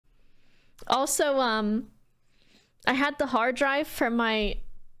Also, I had the hard drive for my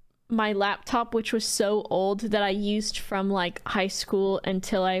laptop, which was so old that I used from like high school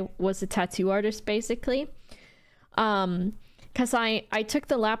until I was a tattoo artist, basically. Because I took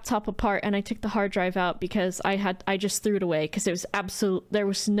the laptop apart and I took the hard drive out because I just threw it away because it was there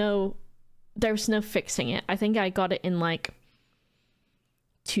was no fixing it. I think I got it in like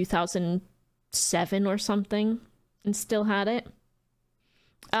 2007 or something and still had it.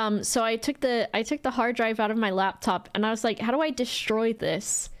 So I took the hard drive out of my laptop and I was like, how do I destroy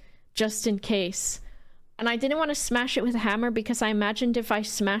this just in case? And I didn't want to smash it with a hammer because I imagined if I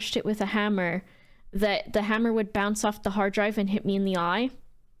smashed it with a hammer that the hammer would bounce off the hard drive and hit me in the eye.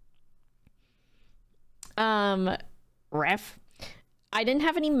 Ref. I didn't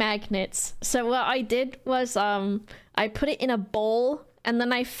have any magnets, so what I did was I put it in a bowl and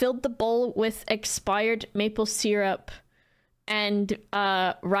then I filled the bowl with expired maple syrup and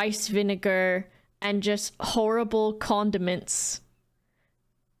rice vinegar and just horrible condiments,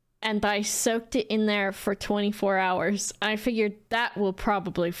 and I soaked it in there for 24 hours. I figured that will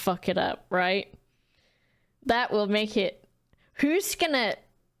probably fuck it up, right? That will make it... Who's gonna...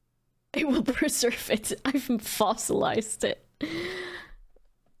 It will preserve it. I've fossilized it.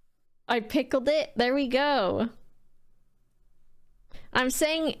 I pickled it. There we go. I'm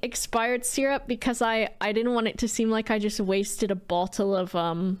saying expired syrup because I didn't want it to seem like I just wasted a bottle of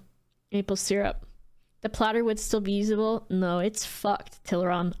maple syrup. The platter would still be usable. No, it's fucked,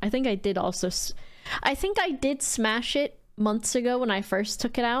 Tilleron. I think I did also... I think I did smash it months ago when I first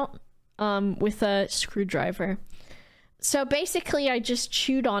took it out with a screwdriver. So basically I just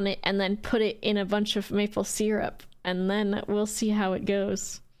chewed on it and then put it in a bunch of maple syrup, and then we'll see how it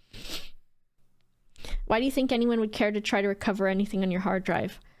goes. Why do you think anyone would care to try to recover anything on your hard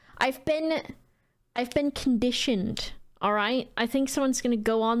drive? I've been conditioned, all right? I think someone's gonna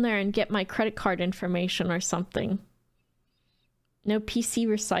go on there and get my credit card information or something. No PC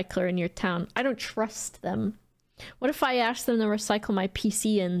recycler in your town. I don't trust them. What if I ask them to recycle my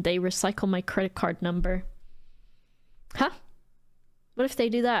PC and they recycle my credit card number? Huh? What if they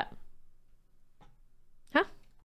do that?